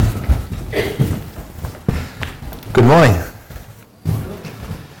Good morning.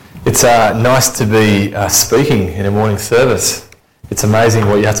 It's nice to be speaking in a morning service. It's amazing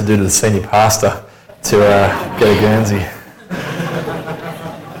what you have to do to the senior pastor to get a Guernsey.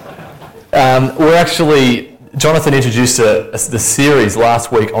 Jonathan introduced the series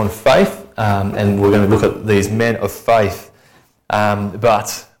last week on faith, and we're going to look at these men of faith.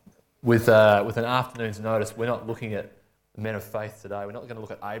 But with an afternoon's notice, we're not looking at men of faith today. We're not going to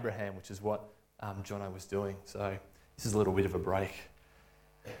look at Abraham, which is what Jono was doing. So this is a little bit of a break.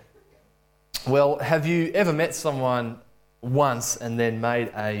 Well, have you ever met someone once and then made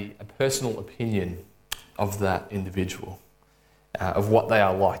a personal opinion of that individual, of what they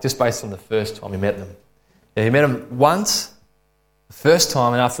are like, just based on the first time you met them? Yeah, you met them once, the first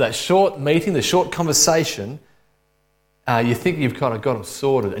time, and after that short meeting, the short conversation, you think you've kind of got them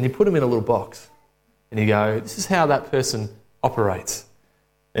sorted, and you put them in a little box, and you go, this is how that person operates.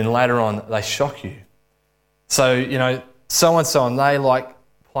 And later on, they shock you. So, so-and-so, and they like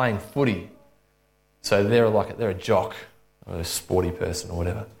playing footy. So they're a jock, or a sporty person, or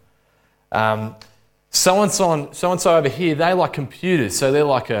whatever. So-and-so over here, they like computers. So they're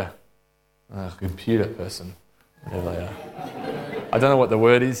like a computer person, whatever they are. I don't know what the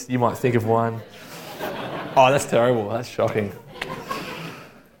word is. You might think of one. Oh, that's terrible. That's shocking.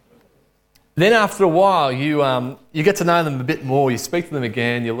 Then after a while, you get to know them a bit more, you speak to them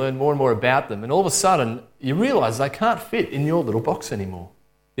again, you learn more and more about them, and all of a sudden, you realise they can't fit in your little box anymore.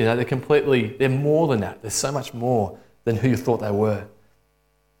 They're more than that. There's so much more than who you thought they were.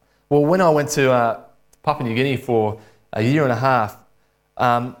 Well, when I went to Papua New Guinea for a year and a half,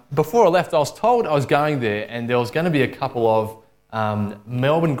 before I left, I was told I was going there, and there was going to be a couple of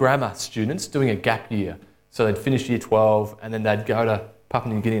Melbourne Grammar students doing a gap year. So they'd finish year 12, and then they'd go to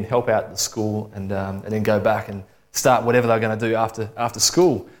Papua New Guinea and help out the school, and then go back and start whatever they were going to do after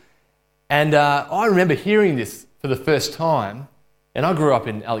school. And I remember hearing this for the first time, and I grew up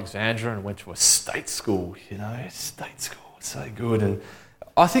in Alexandra and went to a state school, state school, it's so good. And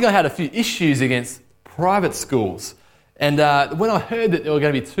I think I had a few issues against private schools. And when I heard that there were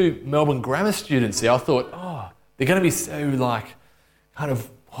going to be 2 Melbourne Grammar students there, I thought, they're going to be so kind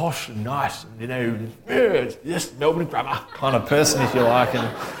of posh and nice, just Melbourne Grammar kind of person, if you like.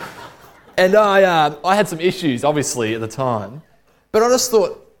 And I had some issues, obviously, at the time. But I just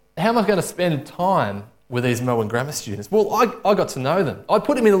thought, how am I going to spend time with these Melbourne Grammar students? Well, I got to know them. I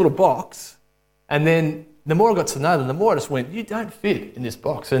put them in a little box, and then the more I got to know them, the more I just went, you don't fit in this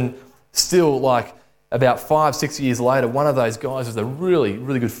box. And still, about 5-6 years later, one of those guys was a really,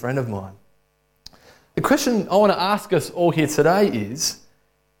 really good friend of mine. The question I want to ask us all here today is,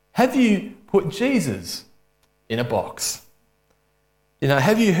 have you put Jesus in a box?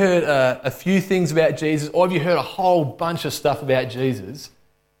 Have you heard a few things about Jesus, or have you heard a whole bunch of stuff about Jesus?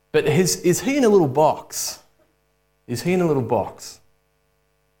 But is he in a little box? Is he in a little box?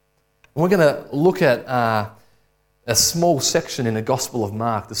 And we're going to look at a small section in the Gospel of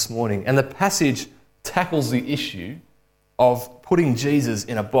Mark this morning, and the passage tackles the issue of putting Jesus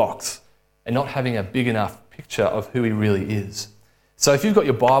in a box and not having a big enough picture of who he really is. So if you've got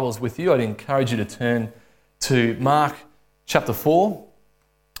your Bibles with you, I'd encourage you to turn to Mark chapter 4,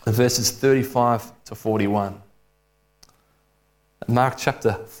 verses 35 to 41. Mark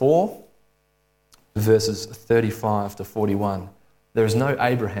chapter 4, verses 35 to 41. There is no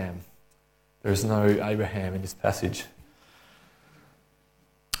Abraham. There is no Abraham in this passage.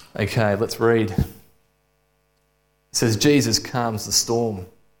 Okay, let's read. It says, Jesus calms the storm.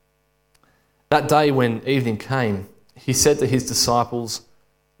 That day when evening came, he said to his disciples,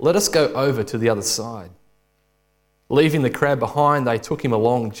 "Let us go over to the other side." Leaving the crowd behind, they took him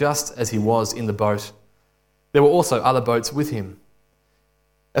along just as he was in the boat. There were also other boats with him.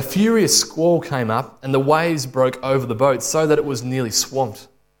 A furious squall came up, and the waves broke over the boat so that it was nearly swamped.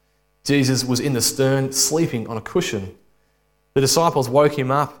 Jesus was in the stern, sleeping on a cushion. The disciples woke him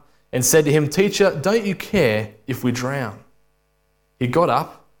up and said to him, "Teacher, don't you care if we drown?" He got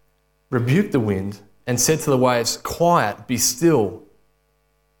up, rebuked the wind, and said to the waves, "Quiet, be still."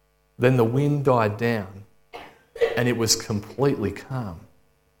 Then the wind died down, and it was completely calm.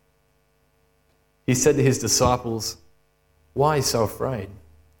 He said to his disciples, "Why are you so afraid?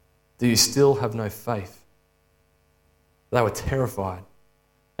 Do you still have no faith?" They were terrified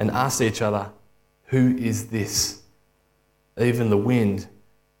and asked each other, "Who is this? Even the wind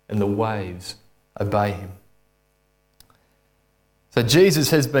and the waves obey him." So Jesus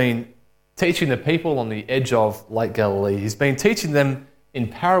has been teaching the people on the edge of Lake Galilee. He's been teaching them in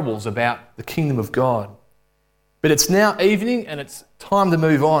parables about the kingdom of God. But it's now evening and it's time to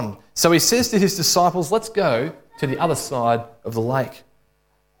move on. So he says to his disciples, let's go to the other side of the lake.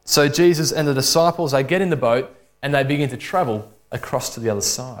 So Jesus and the disciples, they get in the boat and they begin to travel across to the other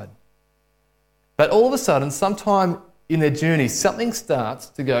side. But all of a sudden, sometime in their journey, something starts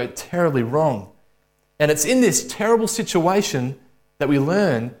to go terribly wrong. And it's in this terrible situation that we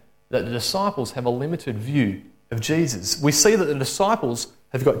learn that the disciples have a limited view of Jesus. We see that the disciples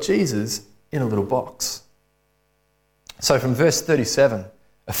have got Jesus in a little box. So from verse 37,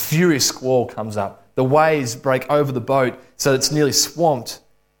 a furious squall comes up. The waves break over the boat so that it's nearly swamped.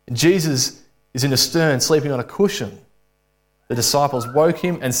 And Jesus is in the stern, sleeping on a cushion. The disciples woke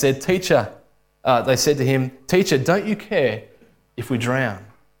him and said, they said to him, "Teacher, don't you care if we drown?"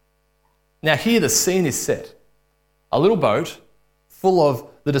 Now here the scene is set. A little boat full of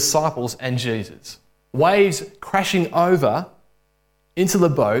the disciples and Jesus. Waves crashing over into the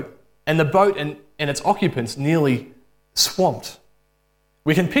boat, and the boat and its occupants nearly swamped.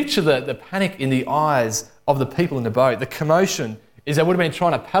 We can picture the panic in the eyes of the people in the boat. The commotion is they would have been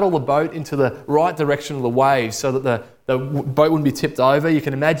trying to paddle the boat into the right direction of the waves so that the boat wouldn't be tipped over. You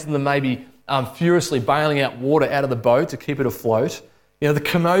can imagine them maybe furiously bailing out water out of the boat to keep it afloat. You know, the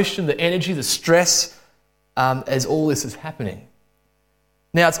commotion, the energy, the stress as all this is happening.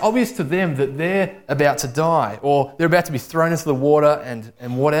 Now, it's obvious to them that they're about to die or they're about to be thrown into the water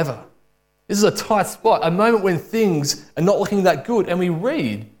and whatever. This is a tight spot, a moment when things are not looking that good, and we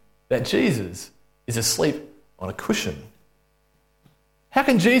read that Jesus is asleep on a cushion. How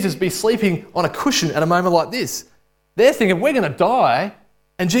can Jesus be sleeping on a cushion at a moment like this? They're thinking, we're going to die,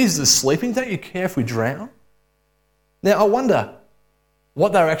 and Jesus is sleeping. Don't you care if we drown? Now, I wonder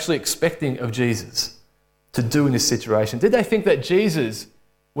what they were actually expecting of Jesus to do in this situation. Did they think that Jesus,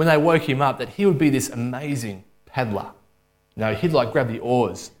 when they woke him up, that he would be this amazing paddler? No, he'd grab the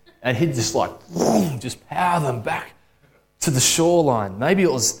oars and he'd just power them back to the shoreline. Maybe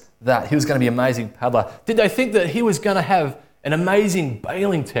it was that. He was going to be an amazing paddler. Did they think that he was going to have an amazing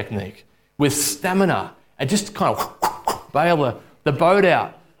bailing technique with stamina and just kind of bail the boat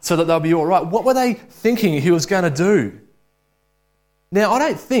out so that they'll be all right? What were they thinking he was going to do? Now, I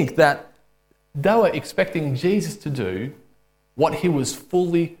don't think that they were expecting Jesus to do what he was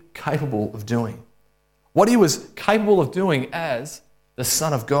fully capable of doing. What he was capable of doing as the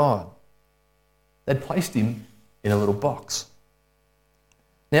Son of God. They'd placed him in a little box.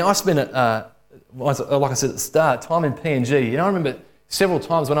 Now, I spent, like I said at the start, time in PNG. I remember several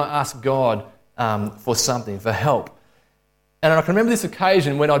times when I asked God for something, for help. And I can remember this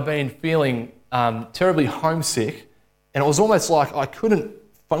occasion when I'd been feeling terribly homesick, and it was almost like I couldn't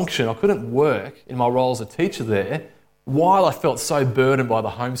function, I couldn't work in my role as a teacher there while I felt so burdened by the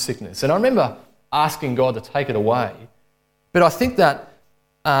homesickness. And I remember asking God to take it away. But I think that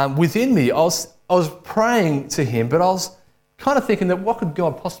within me, I was praying to him, but I was kind of thinking that what could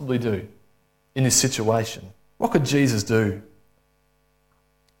God possibly do in this situation? What could Jesus do?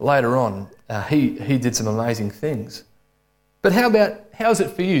 Later on, he did some amazing things. But how is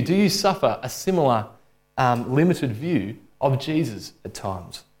it for you? Do you suffer a similar limited view of Jesus at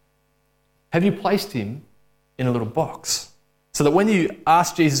times? Have you placed him in a little box so that when you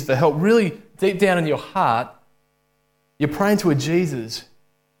ask Jesus for help, really deep down in your heart, you're praying to a Jesus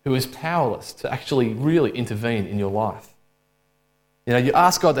who is powerless to actually really intervene in your life? You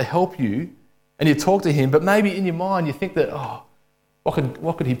ask God to help you and you talk to him, but maybe in your mind you think that,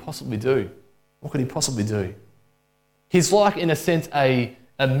 what could he possibly do? What could he possibly do? He's like, in a sense, a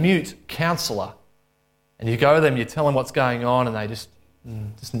mute counsellor. And you go to them, you tell them what's going on, and they just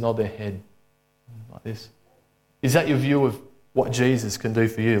nod their head like this. Is that your view of what Jesus can do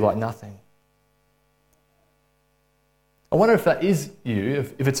for you? Like nothing. I wonder if that is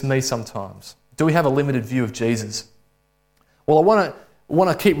you, if it's me sometimes. Do we have a limited view of Jesus? Well, I want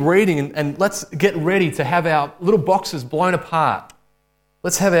to keep reading, and let's get ready to have our little boxes blown apart.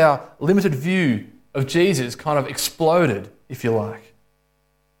 Let's have our limited view of Jesus kind of exploded, if you like.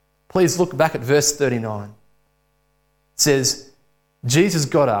 Please look back at verse 39. It says, Jesus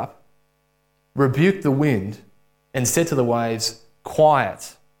got up, rebuked the wind, and said to the waves,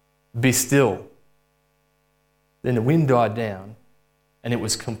 "Quiet, be still." Then the wind died down, and it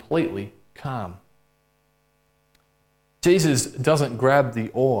was completely calm. Jesus doesn't grab the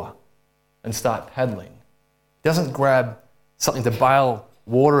oar and start paddling. He doesn't grab something to bail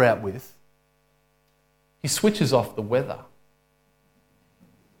water out with. He switches off the weather.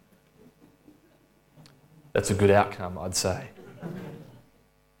 That's a good outcome, I'd say.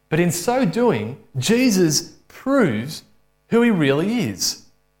 But in so doing, Jesus proves who he really is.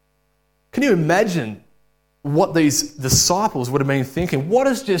 Can you imagine what these disciples would have been thinking? What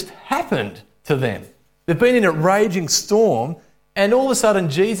has just happened to them? They've been in a raging storm, and all of a sudden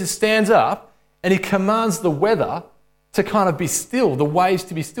Jesus stands up and he commands the weather to kind of be still, the waves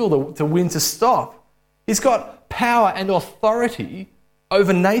to be still, the wind to stop. He's got power and authority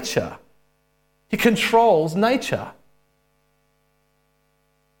over nature. He controls nature.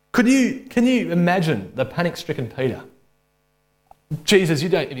 Can you imagine the panic-stricken Peter? Jesus, you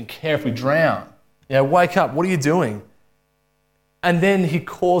don't even care if we drown. Wake up, what are you doing? And then he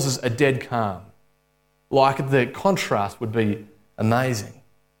causes a dead calm. Like, the contrast would be amazing.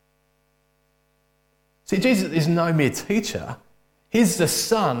 See, Jesus is no mere teacher. He's the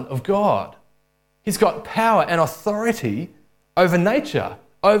Son of God. He's got power and authority over nature,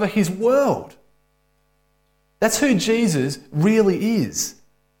 over his world. That's who Jesus really is.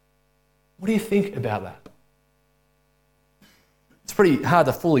 What do you think about that? It's pretty hard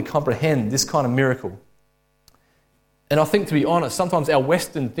to fully comprehend this kind of miracle. And I think, to be honest, sometimes our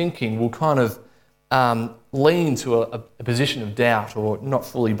Western thinking will kind of lean to a position of doubt or not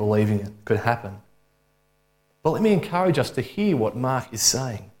fully believing it could happen. But let me encourage us to hear what Mark is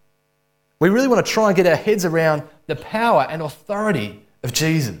saying. We really want to try and get our heads around the power and authority of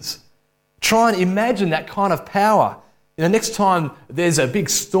Jesus. Try and imagine that kind of power. Next time there's a big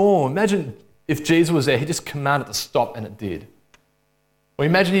storm, imagine if Jesus was there, he just commanded it to stop and it did. Or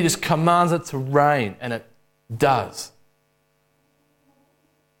imagine he just commands it to rain and it does.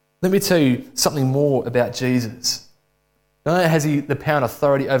 Let me tell you something more about Jesus. Not only has he the power and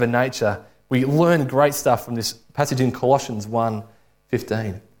authority over nature, we learn great stuff from this passage in Colossians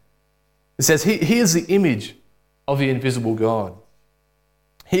 1:15. It says, he is the image of the invisible God.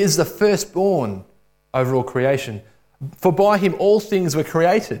 He is the firstborn over all creation. For by him all things were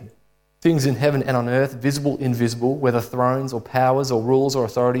created, things in heaven and on earth, visible, invisible, whether thrones or powers or rules or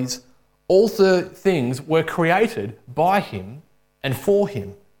authorities. All things were created by him and for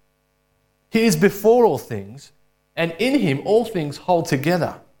him. He is before all things, and in him all things hold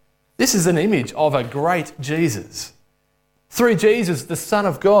together. This is an image of a great Jesus. Through Jesus, the Son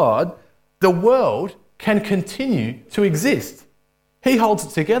of God, the world can continue to exist. He holds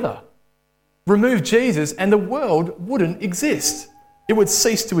it together. Remove Jesus and the world wouldn't exist. It would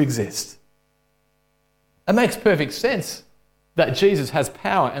cease to exist. It makes perfect sense that Jesus has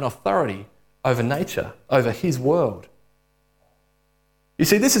power and authority over nature, over his world. You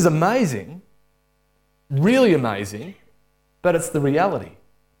see, this is amazing, really amazing, but it's the reality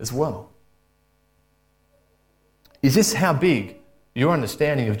as well. Is this how big your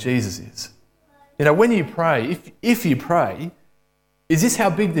understanding of Jesus is? When you pray, if you pray, is this how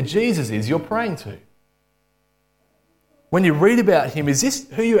big the Jesus is you're praying to? When you read about him, is this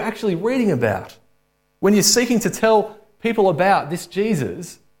who you're actually reading about? When you're seeking to tell people about this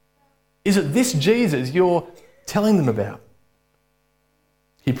Jesus, is it this Jesus you're telling them about?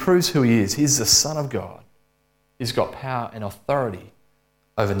 He proves who he is. He's the Son of God. He's got power and authority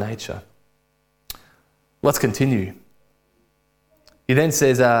over nature. Let's continue. He then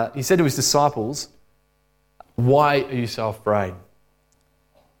says, he said to his disciples, "Why are you so afraid?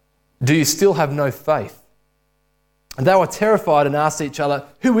 Do you still have no faith?" And they were terrified and asked each other,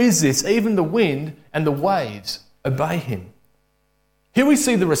 "Who is this? Even the wind and the waves obey him." Here we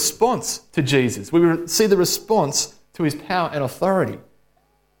see the response to Jesus. We see the response to his power and authority.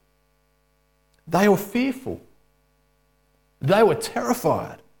 They were fearful. They were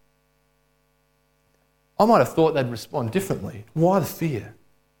terrified. I might have thought they'd respond differently. Why the fear?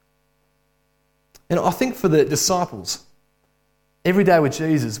 And I think for the disciples, every day with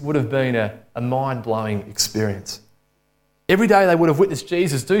Jesus would have been a mind-blowing experience. Every day they would have witnessed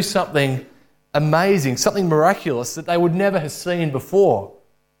Jesus do something amazing, something miraculous that they would never have seen before.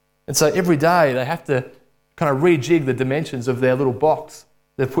 And so every day they have to kind of rejig the dimensions of their little box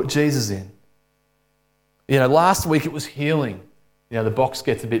they've put Jesus in. Last week it was healing. The box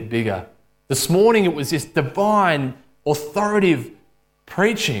gets a bit bigger. This morning it was this divine, authoritative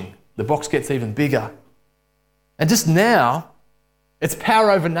preaching. The box gets even bigger. And just now, it's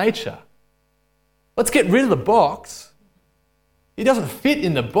power over nature. Let's get rid of the box. He doesn't fit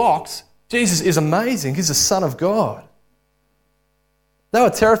in the box. Jesus is amazing. He's the Son of God. They were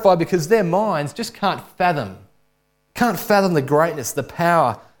terrified because their minds just can't fathom the greatness, the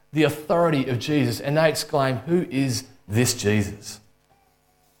power, the authority of Jesus. And they exclaim, "Who is this Jesus?"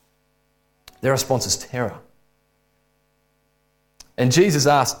 Their response is terror. And Jesus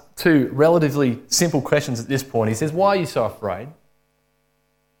asked two relatively simple questions at this point. He says, "Why are you so afraid?"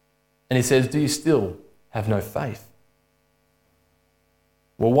 And he says, "Do you still have no faith?"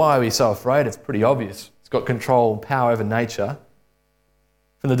 Well, why are we so afraid? It's pretty obvious. It's got control and power over nature.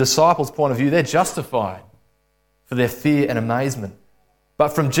 From the disciples' point of view, they're justified for their fear and amazement. But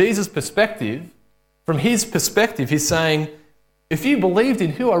from Jesus' perspective, from his perspective, he's saying, if you believed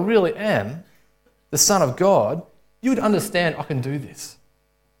in who I really am, the Son of God, you would understand I can do this.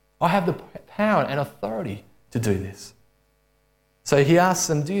 I have the power and authority to do this. So he asks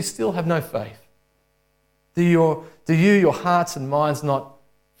them, do you still have no faith? Do your hearts and minds not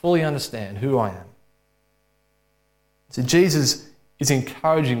fully understand who I am? So Jesus is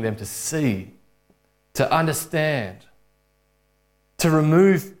encouraging them to see, to understand, to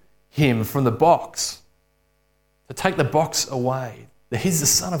remove him from the box, to take the box away, that he's the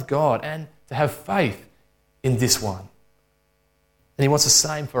Son of God, and to have faith in this one. And he wants the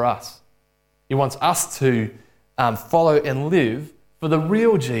same for us. He wants us to follow and live for the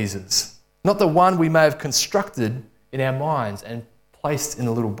real Jesus, not the one we may have constructed in our minds and placed in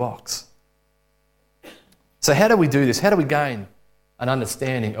a little box. So how do we do this? How do we gain an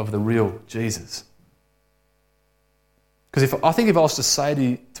understanding of the real Jesus? Because I think if I was to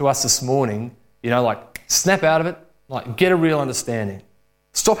say to us this morning, snap out of it, get a real understanding.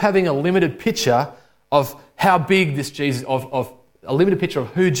 Stop having a limited picture of how big this Jesus, of a limited picture of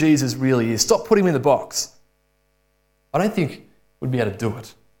who Jesus really is. Stop putting him in the box. I don't think we'd be able to do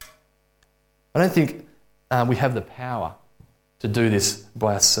it. I don't think we have the power to do this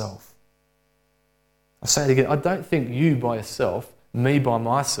by ourselves. I'll say it again. I don't think you by yourself, me by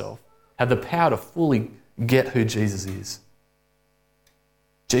myself, have the power to fully get who Jesus is.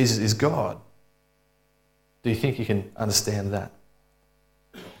 Jesus is God. Do you think you can understand that?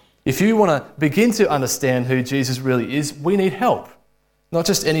 If you want to begin to understand who Jesus really is, we need help. Not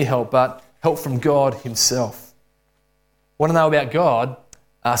just any help, but help from God himself. Want to know about God?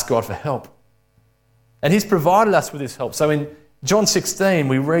 Ask God for help. And he's provided us with his help. So in John 16,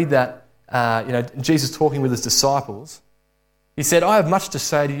 we read that, Jesus talking with his disciples. He said, I have much to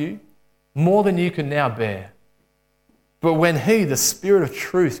say to you, more than you can now bear. But when he, the Spirit of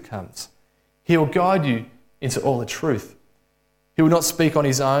truth, comes, he will guide you into all the truth. He will not speak on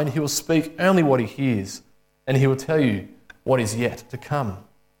his own. He will speak only what he hears, and he will tell you what is yet to come.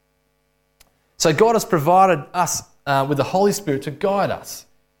 So God has provided us with the Holy Spirit to guide us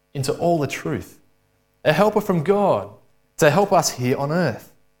into all the truth. A helper from God to help us here on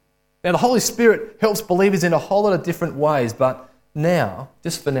earth. Now, the Holy Spirit helps believers in a whole lot of different ways, but now,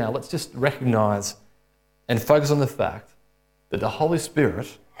 just for now, let's just recognise and focus on the fact that the Holy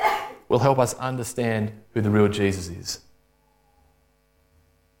Spirit will help us understand who the real Jesus is.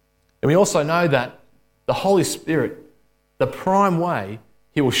 And we also know that the Holy Spirit, the prime way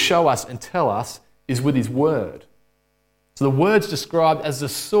he will show us and tell us is with his word. So the word's described as the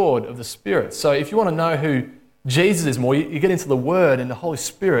sword of the Spirit. So if you want to know who Jesus is more, you get into the word, and the Holy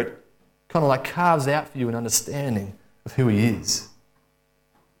Spirit kind of carves out for you an understanding of who he is.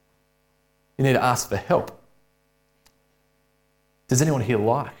 You need to ask for help. Does anyone here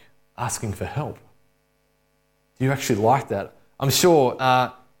like asking for help? Do you actually like that? I'm sure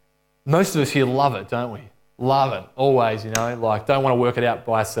most of us here love it, don't we? Love it, always, don't want to work it out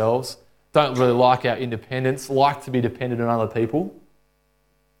by ourselves. Don't really like our independence, like to be dependent on other people.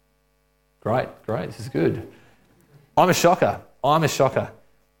 Great, this is good. I'm a shocker.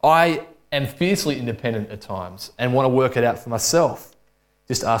 I am fiercely independent at times and want to work it out for myself.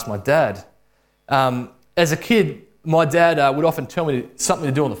 Just ask my dad. As a kid, my dad would often tell me something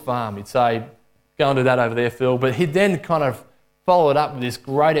to do on the farm. He'd say, go and do that over there, Phil. But he'd then kind of follow it up with this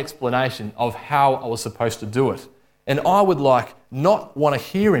great explanation of how I was supposed to do it. And I would not want to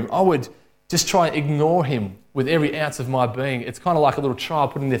hear him. I would just try and ignore him with every ounce of my being. It's kind of like a little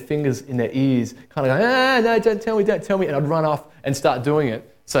child putting their fingers in their ears, kind of going, no, don't tell me. And I'd run off and start doing it.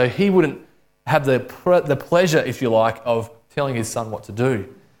 So he wouldn't have the pleasure, if you like, of telling his son what to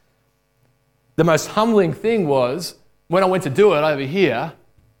do. The most humbling thing was when I went to do it over here,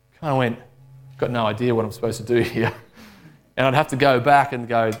 kind of went, got no idea what I'm supposed to do here. And I'd have to go back and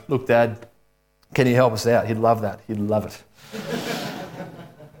go, look, Dad, can you help us out? He'd love that. He'd love it.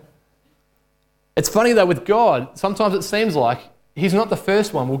 It's funny though, with God, sometimes it seems like he's not the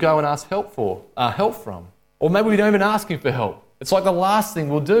first one we'll go and ask help from. Or maybe we don't even ask him for help. It's like the last thing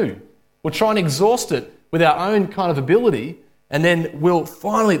we'll do. We'll try and exhaust it with our own kind of ability, and then we'll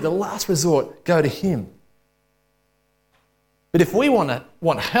finally, at the last resort, go to him. But if we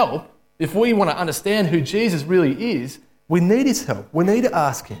want help, if we want to understand who Jesus really is, we need his help. We need to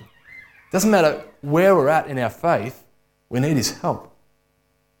ask him. Doesn't matter where we're at in our faith, we need his help.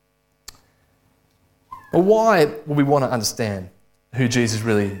 But why would we want to understand who Jesus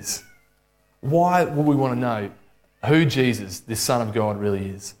really is? Why would we want to know who Jesus, this Son of God, really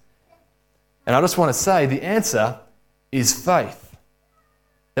is? And I just want to say the answer is faith.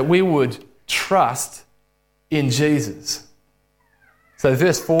 That we would trust in Jesus. So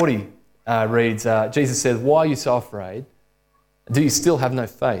verse 40 reads, Jesus says, why are you so afraid? Do you still have no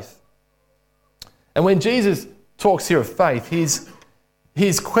faith? And when Jesus talks here of faith,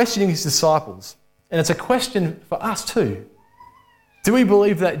 he's questioning his disciples. And it's a question for us too. Do we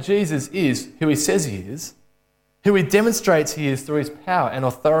believe that Jesus is who he says he is, who he demonstrates he is through his power and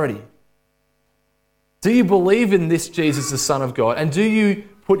authority? Do you believe in this Jesus, the Son of God? And do you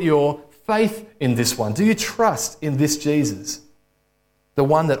put your faith in this one? Do you trust in this Jesus, the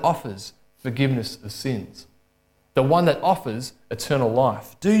one that offers forgiveness of sins, the one that offers eternal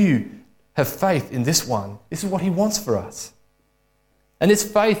life? Do you have faith in this one? This is what he wants for us. And this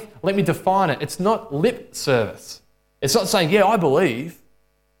faith, let me define it, it's not lip service. It's not saying, yeah, I believe,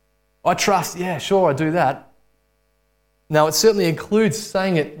 I trust, yeah, sure, I do that. No, it certainly includes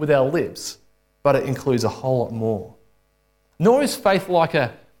saying it with our lips, but it includes a whole lot more. Nor is faith like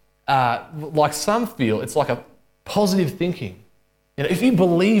some feel, it's like a positive thinking. You know, if you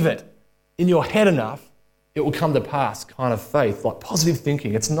believe it in your head enough, it will come to pass kind of faith, like positive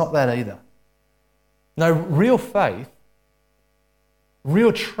thinking. It's not that either. No, real faith,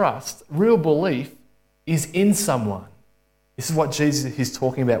 real trust, real belief is in someone. This is what Jesus is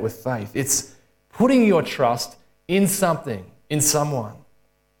talking about with faith. It's putting your trust in something, in someone.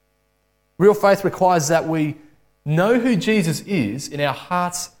 Real faith requires that we know who Jesus is in our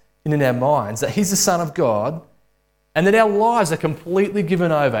hearts and in our minds, that he's the Son of God, and that our lives are completely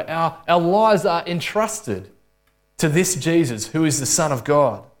given over. Our lives are entrusted to this Jesus who is the Son of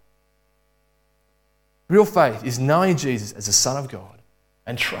God. Real faith is knowing Jesus as the Son of God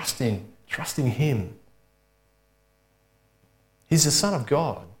and trusting him. He's the Son of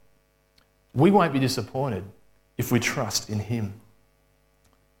God. We won't be disappointed if we trust in him.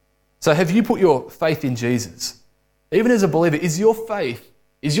 So have you put your faith in Jesus? Even as a believer, is your faith,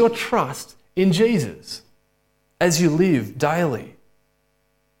 is your trust in Jesus as you live daily?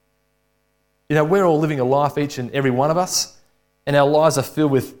 You know, we're all living a life, each and every one of us, and our lives are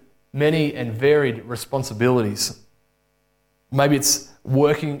filled with many and varied responsibilities. Maybe it's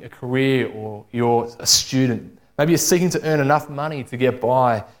working a career, or you're a student. Maybe you're seeking to earn enough money to get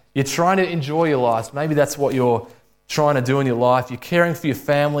by. You're trying to enjoy your life. Maybe that's what you're trying to do in your life. You're caring for your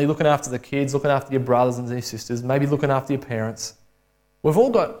family, looking after the kids, looking after your brothers and your sisters, maybe looking after your parents. We've all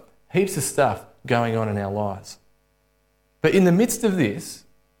got heaps of stuff going on in our lives. But in the midst of this,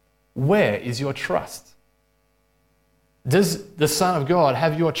 where is your trust? Does the Son of God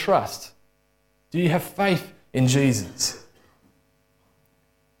have your trust? Do you have faith in Jesus?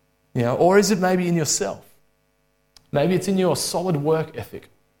 You know, or is it maybe in yourself? Maybe it's in your solid work ethic.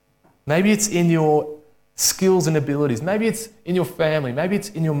 Maybe it's in your skills and abilities. Maybe it's in your family. Maybe it's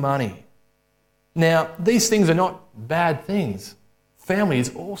in your money. Now, these things are not bad things. Family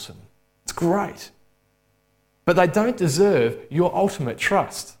is awesome. It's great. But they don't deserve your ultimate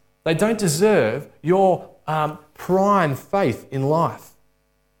trust. They don't deserve your prime faith in life.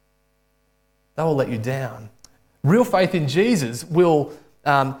 They will let you down. Real faith in Jesus will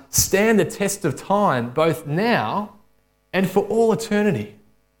stand the test of time, both now and for all eternity.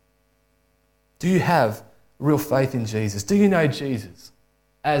 Do you have real faith in Jesus? Do you know Jesus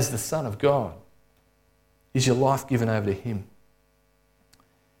as the Son of God? Is your life given over to him?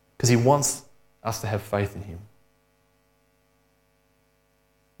 Because he wants us to have faith in him.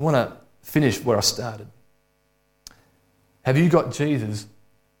 I want to finish where I started. Have you got Jesus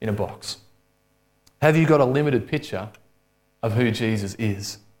in a box? Have you got a limited picture of who Jesus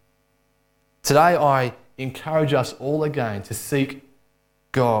is? Today I encourage us all again to seek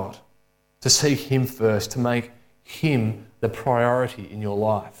God, to seek him first, to make him the priority in your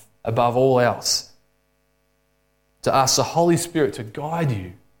life above all else. To ask the Holy Spirit to guide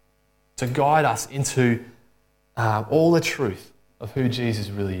you, to guide us into all the truth of who Jesus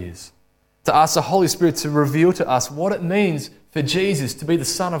really is. To ask the Holy Spirit to reveal to us what it means for Jesus to be the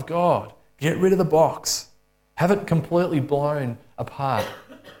Son of God. Get rid of the box. Have it completely blown apart.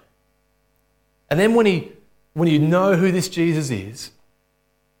 And then when you know who this Jesus is,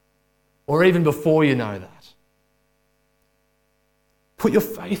 or even before you know that, put your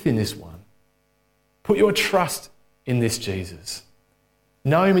faith in this one. Put your trust in this Jesus.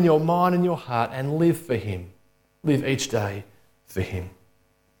 Know him in your mind and your heart and live for him. Live each day for him.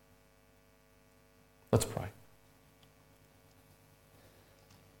 Let's pray.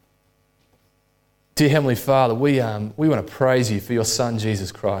 Dear Heavenly Father, we want to praise you for your Son,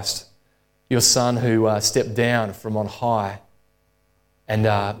 Jesus Christ. Your Son who stepped down from on high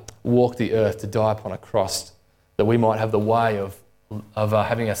and walked the earth to die upon a cross that we might have the way of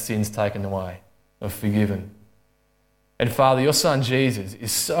having our sins taken away, of forgiven. And Father, your Son Jesus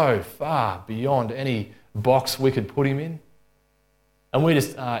is so far beyond any box we could put him in. And we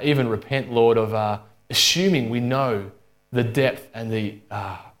just even repent, Lord, of assuming we know the depth and the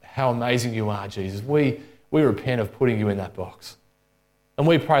how amazing you are, Jesus. We repent of putting you in that box. And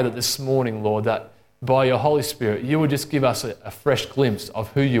we pray that this morning, Lord, that by your Holy Spirit, you would just give us a fresh glimpse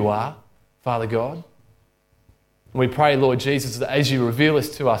of who you are, Father God. And we pray, Lord Jesus, that as you reveal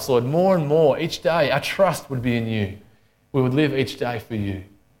this to us, Lord, more and more each day, our trust would be in you. We would live each day for you.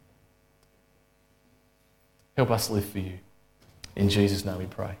 Help us live for you. In Jesus' name we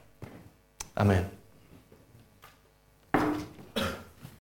pray. Amen.